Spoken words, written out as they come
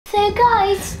So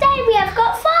guys, today we have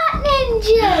got fart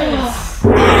ninjas.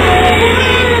 Wow!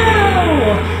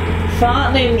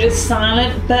 Fart ninjas,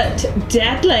 silent but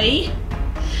deadly.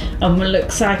 And it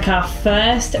looks like our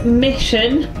first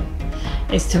mission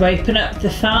is to open up the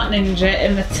fart ninja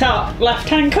in the top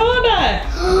left-hand corner.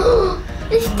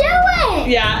 Let's do it!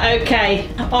 Yeah, okay.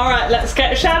 Alright, let's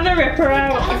get Shadow Ripper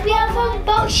out. We have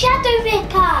unboxed Shadow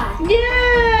Ripper.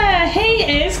 Yeah, he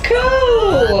is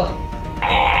cool.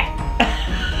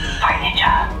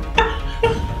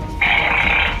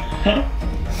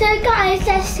 So guys,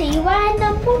 let's see where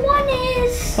number 1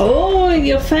 is. Oh,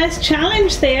 your first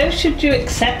challenge, Theo. Should you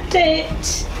accept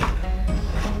it?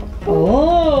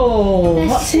 Oh,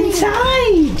 what's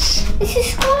inside? It's a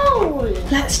scroll.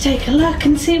 Let's take a look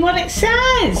and see what it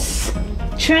says.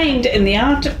 Trained in the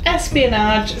art of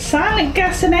espionage, silent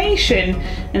gassination,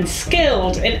 and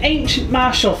skilled in ancient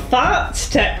martial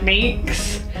farts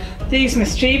techniques, these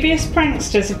mischievous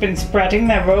pranksters have been spreading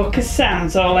their raucous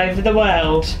sounds all over the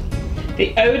world.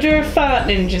 The odour of fart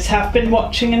ninjas have been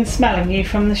watching and smelling you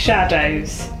from the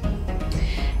shadows.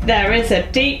 There is a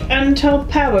deep, untold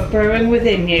power brewing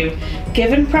within you.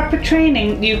 Given proper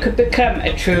training, you could become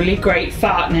a truly great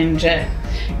fart ninja.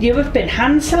 You have been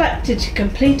hand-selected to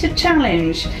complete a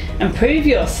challenge and prove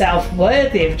yourself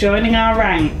worthy of joining our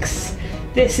ranks.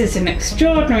 This is an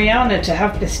extraordinary honour to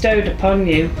have bestowed upon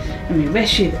you, and we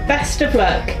wish you the best of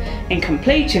luck in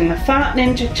completing the Fart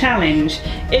Ninja Challenge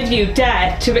if you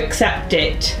dare to accept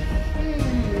it.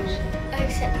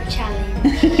 Accept the challenge.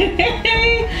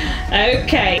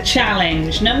 Okay,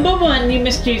 challenge number 1, you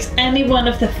must use any one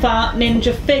of the Fart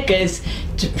Ninja figures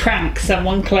to prank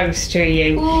someone close to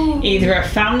you. Ooh. Either a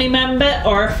family member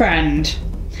or a friend.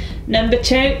 Number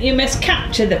 2, you must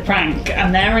capture the prank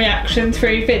and their reaction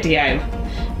through video.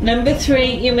 Number 3,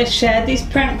 you must share these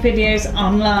prank videos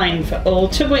online for all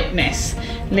to witness,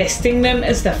 listing them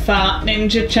as the Fart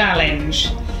Ninja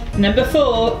Challenge. Number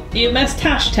 4, you must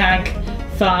hashtag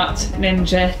Fart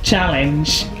Ninja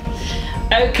Challenge.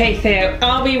 Okay Theo,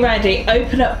 are we ready?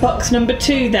 Open up box number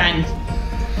 2 then.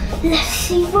 Let's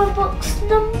see what box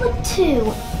number 2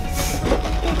 is.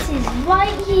 It is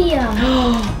right here.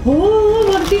 Oh,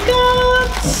 what have you got?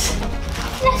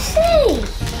 Let's see.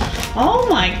 Oh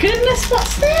my goodness,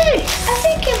 what's this? I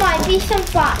think it might be some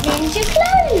fart ninja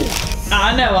clothes.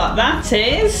 I know what that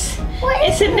is. What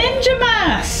is It's a ninja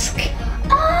mask.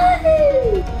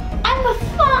 Oh, I'm a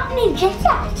fart ninja.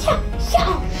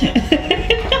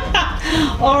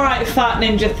 Alright, Fart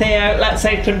Ninja Theo, let's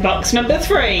open box number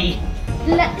 3.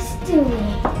 Let's do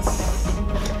it. It's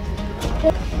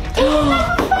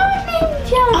another fart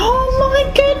ninja. Oh my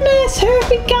goodness, who have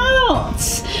we got?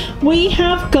 We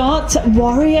have got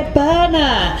Warrior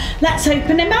Burner. Let's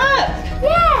open him up.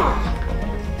 Yeah.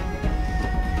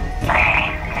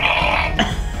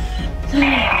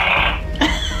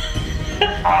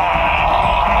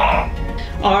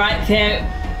 Alright Theo,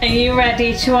 are you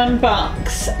ready to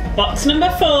unbox box number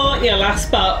 4, your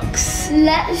last box?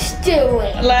 Let's do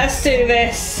it. Let's do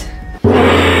this. Who is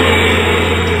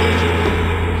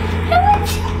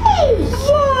he?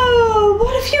 Whoa,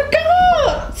 what have you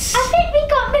got? I think we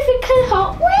got Mythical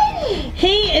Hotwind.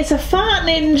 He is a Fart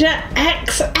Ninja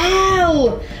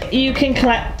XL. You can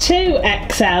collect 2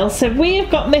 XL, so we have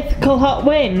got Mythical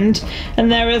Hotwind, and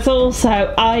there is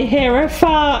also I Hear a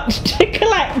Fart to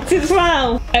collect as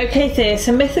well. Okay Theo,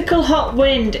 so Mythical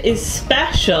Hotwind is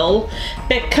special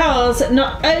because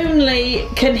not only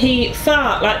can he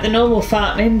fart like the normal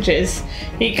Fart Ninjas,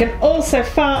 he can also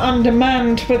fart on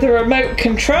demand with a remote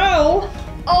control.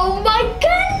 Oh my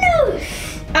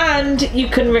goodness. And you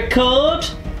can record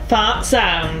fart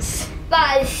sounds.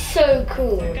 That is so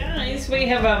cool. Guys, we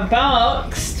have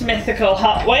unboxed Mythical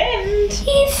Hotwind.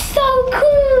 He's so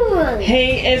cool.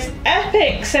 He is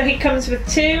epic. So he comes with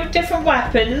 2 different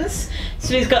weapons.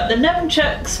 So he's got the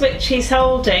nunchucks, which he's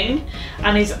holding,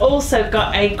 and he's also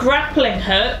got a grappling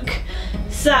hook.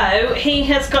 So he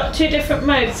has got 2 different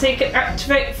modes. So you can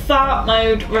activate fart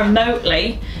mode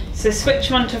remotely. So switch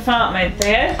him on to fart mode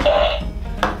there.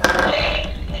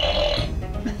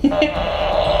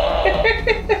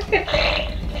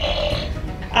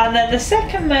 And then the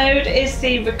second mode is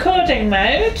the recording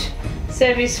mode. So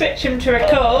if you switch him to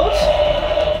record.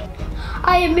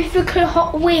 I am Mythical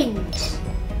Hotwind.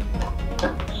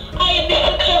 I am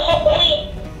Mythical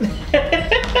Hotwind.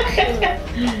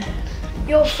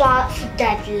 Your farts are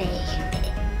deadly.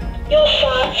 Your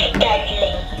farts are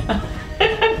deadly.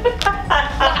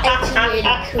 That is really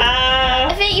cool.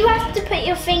 I think you have to put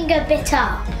your finger a bit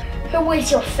up. Who is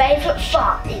your favourite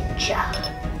fart ninja?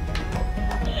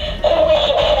 Who is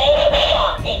your favourite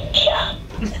fart ninja?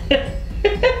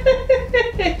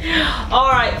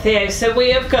 Alright Theo, so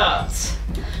we have got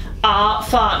our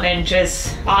fart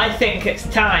ninjas. I think it's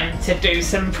time to do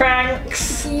some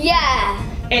pranks. Yeah.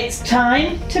 It's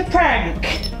time to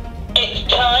prank. It's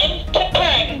time to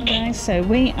prank. Guys, so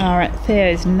we are at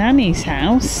Theo's nanny's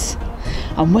house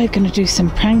and we're going to do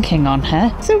some pranking on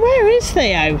her. So where is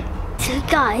Theo? So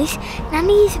guys,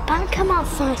 Nanny's about to come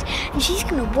outside and she's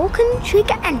going to walk on the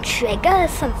trigger and trigger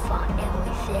some fart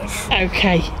noises.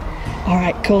 Okay.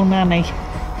 Alright, call Nanny.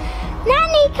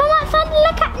 Nanny, come outside and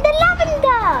look at the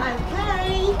lavender.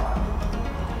 Okay.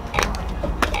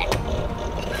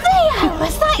 Theo,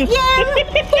 was that you?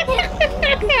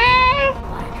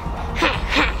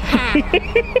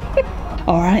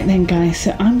 Alright then guys,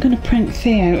 so I'm going to prank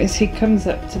Theo as he comes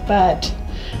up to bed.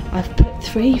 I've put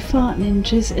 3 fart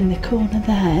ninjas in the corner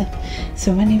there,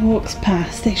 so when he walks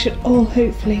past they should all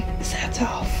hopefully set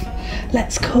off.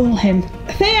 Let's call him.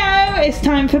 Theo, it's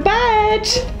time for bed!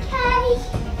 Hey.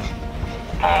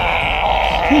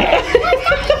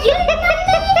 You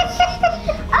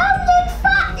oh, those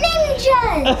fart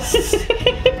ninjas!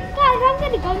 Guys, I'm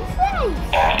gonna go inside.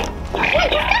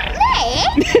 Wait, was that me?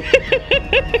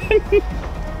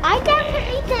 I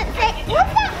definitely didn't say. Was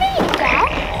that me, Dad?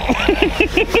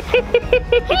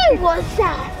 Who was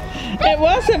that? It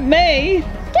wasn't me!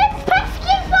 Those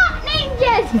pesky fart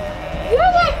ninjas! You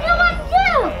went no one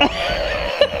knew!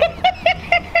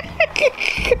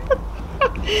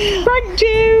 Pranked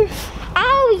you!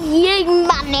 Oh, you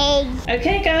money!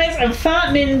 Okay guys, and fart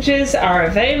ninjas are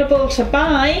available to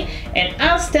buy in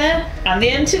Asda and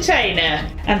The Entertainer.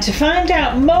 And to find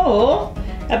out more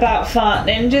about fart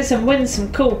ninjas and win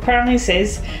some cool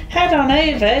prizes, head on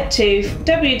over to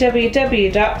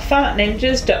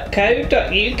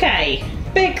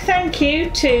www.fartninjas.co.uk. Big thank you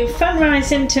to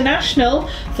Funrise International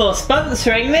for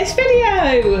sponsoring this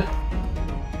video.